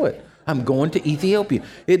 I know it. I'm going to Ethiopia.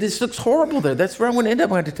 It just looks horrible there. That's where I'm going to end up.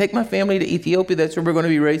 I'm going to take my family to Ethiopia. That's where we're going to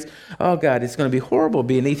be raised. Oh, God, it's going to be horrible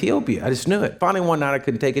being in Ethiopia. I just knew it. Finally, one night, I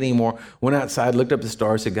couldn't take it anymore. Went outside, looked up at the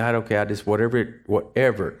stars, said, God, okay, I just,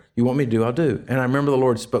 whatever you want me to do, I'll do. And I remember the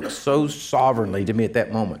Lord spoke so sovereignly to me at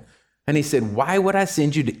that moment. And he said, why would I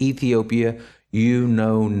send you to Ethiopia? You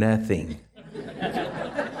know nothing.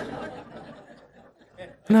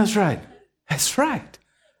 And I was right. That's right.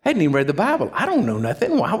 I hadn't even read the Bible. I don't know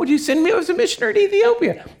nothing. Why would you send me as a missionary to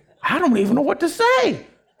Ethiopia? I don't even know what to say.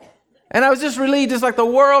 And I was just relieved, just like the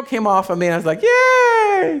world came off of me. And I was like,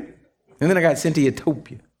 yay! And then I got sent to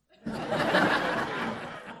Ethiopia.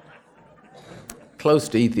 Close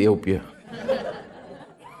to Ethiopia.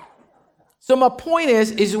 So my point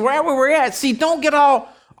is where we're at. See, don't get all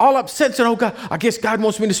upset saying, oh God, I guess God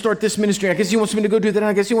wants me to start this ministry. I guess he wants me to go do that.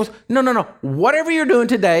 I guess he wants, no. Whatever you're doing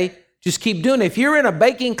today, just keep doing it. If you're in a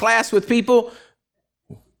baking class with people,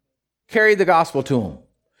 carry the gospel to them.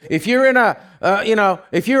 If you're in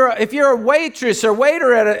if you're a waitress or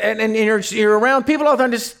waiter and you're around people all the time,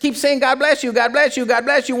 just keep saying, God bless you, God bless you, God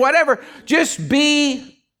bless you, whatever. Just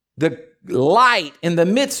be the light in the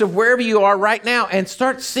midst of wherever you are right now and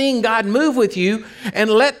start seeing God move with you and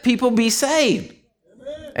let people be saved.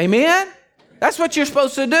 Amen? That's what you're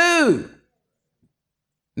supposed to do.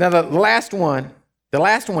 Now, the last one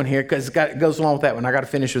here, because it goes along with that one. I got to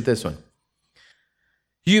finish with this one.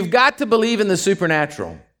 You've got to believe in the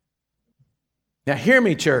supernatural. Now, hear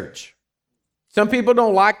me, church. Some people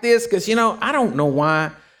don't like this because, I don't know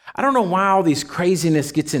why. I don't know why all these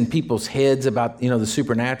craziness gets in people's heads about, the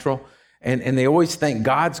supernatural. And they always think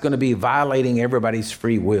God's going to be violating everybody's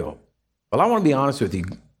free will. Well, I want to be honest with you.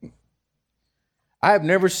 I have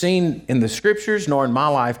never seen in the scriptures nor in my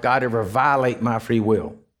life God ever violate my free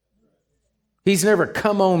will. He's never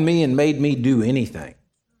come on me and made me do anything.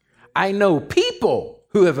 I know people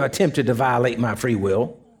who have attempted to violate my free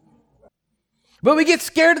will. But we get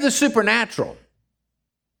scared of the supernatural.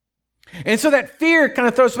 And so that fear kind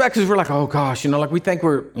of throws us back because we're like, oh gosh, like we think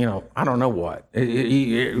we're, I don't know what.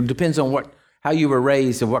 It depends on how you were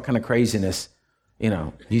raised and what kind of craziness,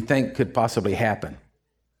 you think could possibly happen.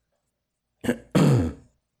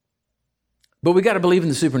 But we got to believe in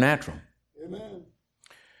the supernatural. Amen.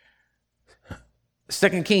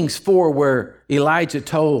 2 Kings 4, where Elijah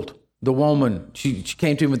told the woman, she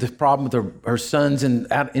came to him with this problem with her sons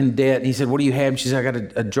out in debt. And he said, what do you have? And she said, I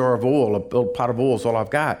got a jar of oil, a little pot of oil is all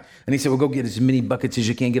I've got. And he said, well, go get as many buckets as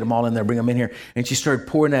you can, get them all in there, bring them in here. And she started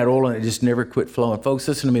pouring that oil and it just never quit flowing. Folks,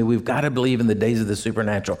 listen to me. We've got to believe in the days of the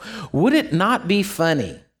supernatural. Would it not be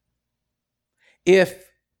funny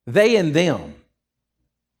if they and them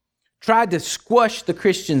tried to squash the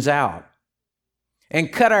Christians out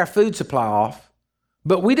and cut our food supply off,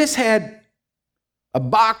 but we just had a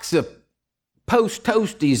box of Post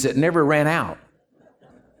Toasties that never ran out?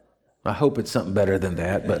 I hope it's something better than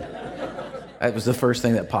that, but that was the first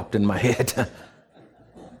thing that popped in my head.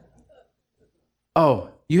 Oh,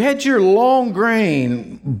 you had your long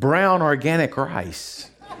grain brown organic rice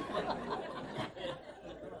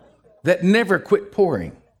that never quit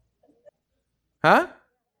pouring. Huh?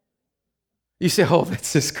 You say, oh,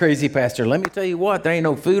 that's just crazy, Pastor. Let me tell you what, there ain't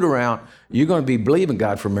no food around. You're going to be believing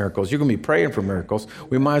God for miracles. You're going to be praying for miracles.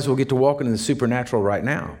 We might as well get to walking in the supernatural right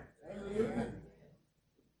now.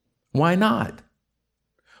 Why not?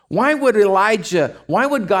 Why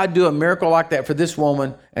would God do a miracle like that for this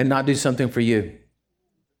woman and not do something for you?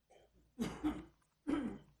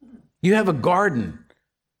 You have a garden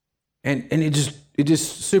and it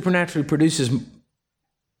just supernaturally produces.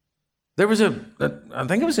 There was I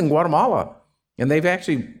think it was in Guatemala, and they've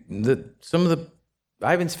actually, some of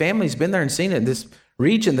Ivan's family's been there and seen it in this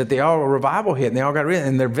region that a revival hit and they all got rid of it,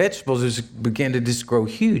 and their vegetables just began to just grow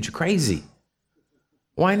huge, crazy.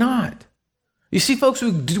 Why not? You see, folks,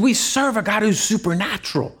 we serve a God who's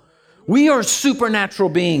supernatural. We are supernatural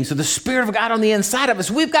beings. So the Spirit of God on the inside of us,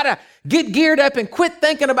 we've got to get geared up and quit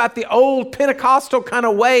thinking about the old Pentecostal kind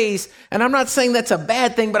of ways. And I'm not saying that's a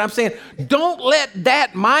bad thing, but I'm saying don't let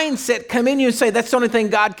that mindset come in you and say that's the only thing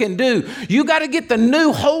God can do. You got to get the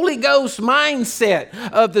new Holy Ghost mindset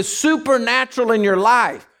of the supernatural in your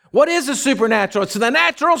life. What is the supernatural? It's the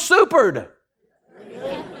natural supered.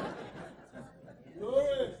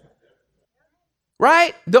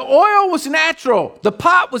 Right? The oil was natural. The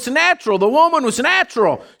pot was natural. The woman was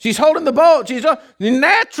natural. She's holding the bowl. She's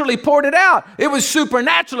naturally poured it out. It was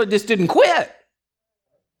supernatural. It just didn't quit.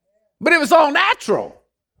 But it was all natural.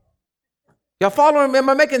 Y'all following? Am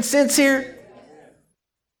I making sense here?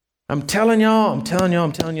 I'm telling y'all.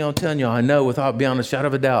 I know without beyond a shadow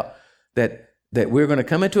of a doubt that we're going to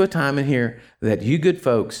come into a time in here that you good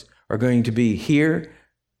folks are going to be here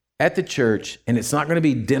at the church, and it's not going to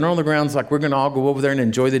be dinner on the grounds like we're going to all go over there and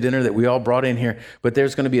enjoy the dinner that we all brought in here, but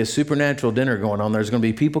there's going to be a supernatural dinner going on. There's going to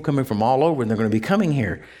be people coming from all over, and they're going to be coming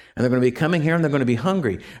here, and they're going to be coming here, and they're going to be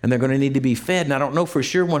hungry, and they're going to need to be fed. And I don't know for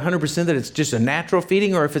sure 100% that it's just a natural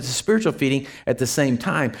feeding or if it's a spiritual feeding at the same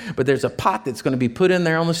time, but there's a pot that's going to be put in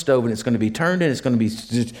there on the stove, and it's going to be turned, and it's going to be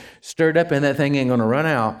stirred up, and that thing ain't going to run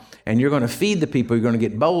out, and you're going to feed the people. You're going to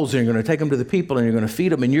get bowls, and you're going to take them to the people, and you're going to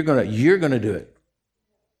feed them, and you're going to do it.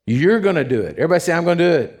 You're going to do it. Everybody say, I'm going to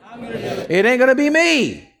do it. It ain't going to be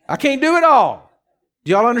me. I can't do it all.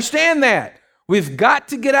 Do y'all understand that? We've got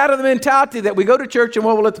to get out of the mentality that we go to church and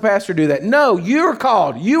we'll let the pastor do that. No, you're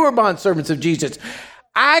called. You are bondservants of Jesus.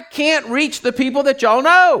 I can't reach the people that y'all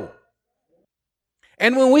know.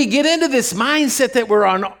 And when we get into this mindset that we're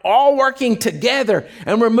all working together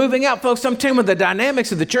and we're moving out, folks, I'm telling you, the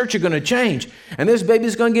dynamics of the church are going to change. And this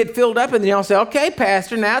baby's going to get filled up. And then y'all say, okay,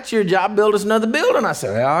 pastor, now it's your job, build us another building. I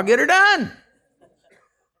say, well, I'll get her done.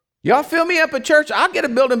 Y'all fill me up at church, I'll get a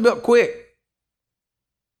building built quick.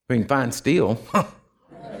 We can find steel.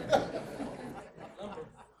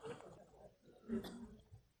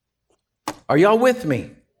 Are y'all with me?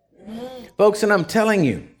 Folks, and I'm telling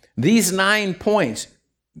you, these 9 points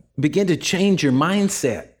begin to change your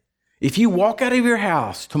mindset. If you walk out of your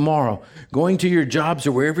house tomorrow, going to your jobs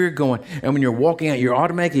or wherever you're going, and when you're walking out, you're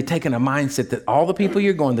automatically taking a mindset that all the people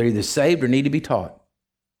you're going, they're either saved or need to be taught.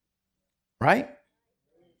 Right?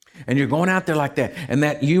 And you're going out there like that, and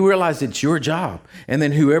that you realize it's your job. And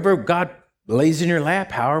then whoever God lays in your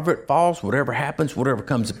lap, however it falls, whatever happens, whatever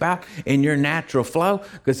comes about in your natural flow,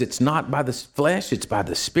 because it's not by the flesh, it's by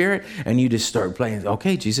the Spirit, and you just start playing,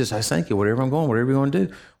 okay, Jesus, I thank you, whatever I'm going, whatever you want to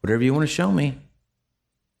do, whatever you want to show me.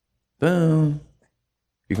 Boom.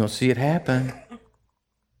 You're going to see it happen.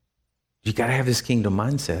 You got to have this kingdom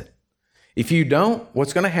mindset. If you don't,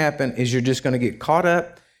 what's going to happen is you're just going to get caught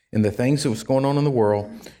up in the things that's going on in the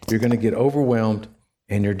world. You're going to get overwhelmed,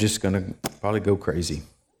 and you're just going to probably go crazy.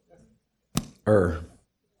 But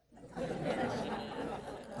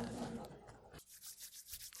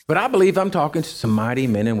I believe I'm talking to some mighty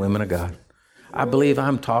men and women of God. I believe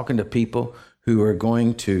I'm talking to people who are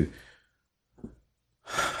going to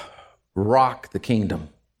rock the kingdom.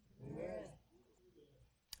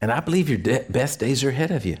 And I believe your best days are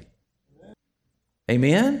ahead of you.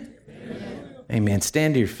 Amen? Amen.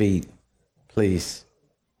 Stand to your feet, please.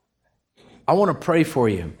 I want to pray for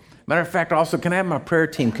you. Matter of fact, also, can I have my prayer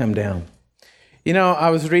team come down? You know, I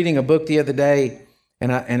was reading a book the other day,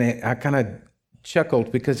 and I kind of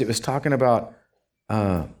chuckled because it was talking about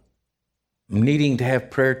needing to have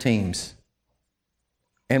prayer teams.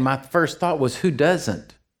 And my first thought was, who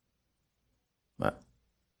doesn't?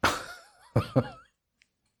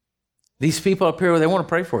 These people up here, they want to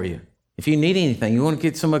pray for you. If you need anything, you want to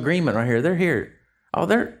get some agreement right here, they're here. Oh,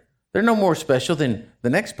 they're no more special than the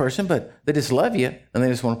next person, but they just love you, and they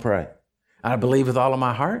just want to pray. I believe with all of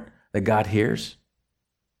my heart that God hears.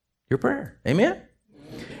 your prayer. Amen?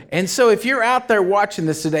 And so if you're out there watching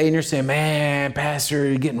this today and you're saying, man, Pastor,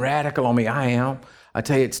 you're getting radical on me. I am. I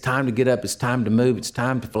tell you, it's time to get up. It's time to move. It's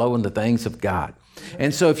time to flow in the things of God.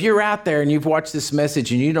 And so if you're out there and you've watched this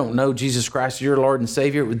message and you don't know Jesus Christ as your Lord and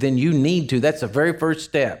Savior, then you need to. That's the very first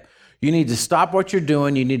step. You need to stop what you're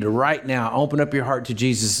doing. You need to right now open up your heart to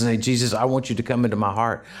Jesus and say, Jesus, I want you to come into my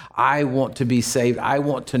heart. I want to be saved. I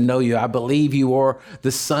want to know you. I believe you are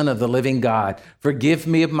the Son of the living God. Forgive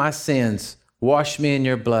me of my sins. Wash me in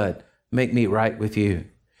your blood. Make me right with you.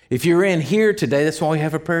 If you're in here today, that's why we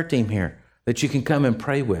have a prayer team here that you can come and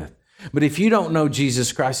pray with. But if you don't know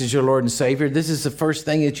Jesus Christ as your Lord and Savior, this is the first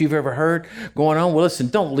thing that you've ever heard going on. Well, listen,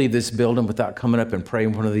 don't leave this building without coming up and praying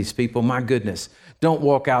with one of these people. My goodness, don't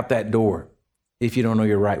walk out that door if you don't know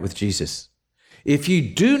you're right with Jesus. If you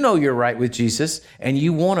do know you're right with Jesus and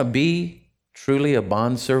you want to be truly a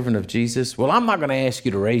bondservant of Jesus, well, I'm not going to ask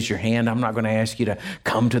you to raise your hand. I'm not going to ask you to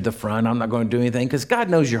come to the front. I'm not going to do anything because God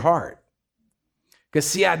knows your heart. Because,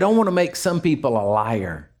 see, I don't want to make some people a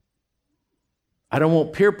liar. I don't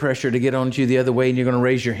want peer pressure to get on you the other way and you're going to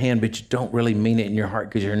raise your hand, but you don't really mean it in your heart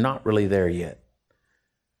because you're not really there yet.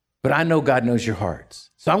 But I know God knows your hearts.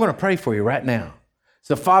 So I'm going to pray for you right now.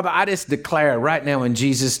 So, Father, I just declare right now in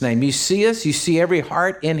Jesus' name, you see us, you see every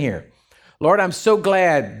heart in here. Lord, I'm so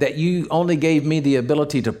glad that you only gave me the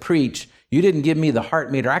ability to preach. You didn't give me the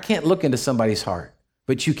heart meter. I can't look into somebody's heart,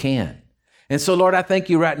 but you can. And so, Lord, I thank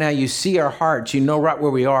you right now. You see our hearts. You know right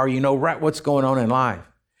where we are. You know right what's going on in life.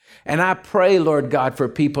 And I pray, Lord God, for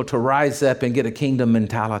people to rise up and get a kingdom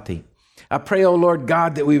mentality. I pray, oh Lord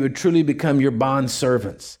God, that we would truly become your bond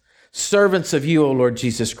servants, servants of you, oh Lord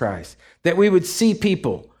Jesus Christ, that we would see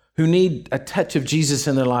people who need a touch of Jesus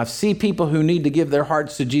in their life, see people who need to give their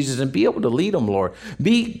hearts to Jesus and be able to lead them, Lord.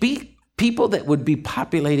 Be people that would be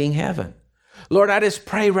populating heaven. Lord, I just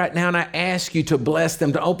pray right now and I ask you to bless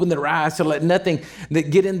them, to open their eyes, to let nothing that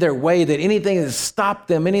get in their way, that anything that's stopped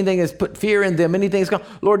them, anything that's put fear in them, anything that's gone,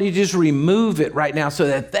 Lord, you just remove it right now so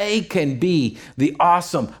that they can be the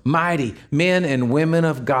awesome, mighty men and women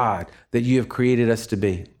of God that you have created us to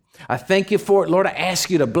be. I thank you for it, Lord. I ask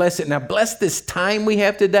you to bless it. Now, bless this time we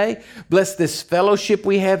have today. Bless this fellowship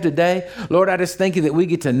we have today. Lord, I just thank you that we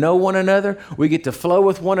get to know one another. We get to flow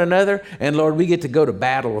with one another. And Lord, we get to go to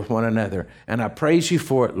battle with one another. And I praise you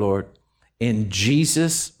for it, Lord. In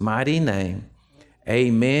Jesus' mighty name,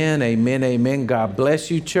 amen, amen, amen. God bless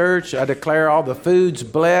you, church. I declare all the foods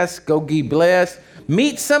blessed. Go be blessed.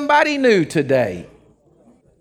 Meet somebody new today.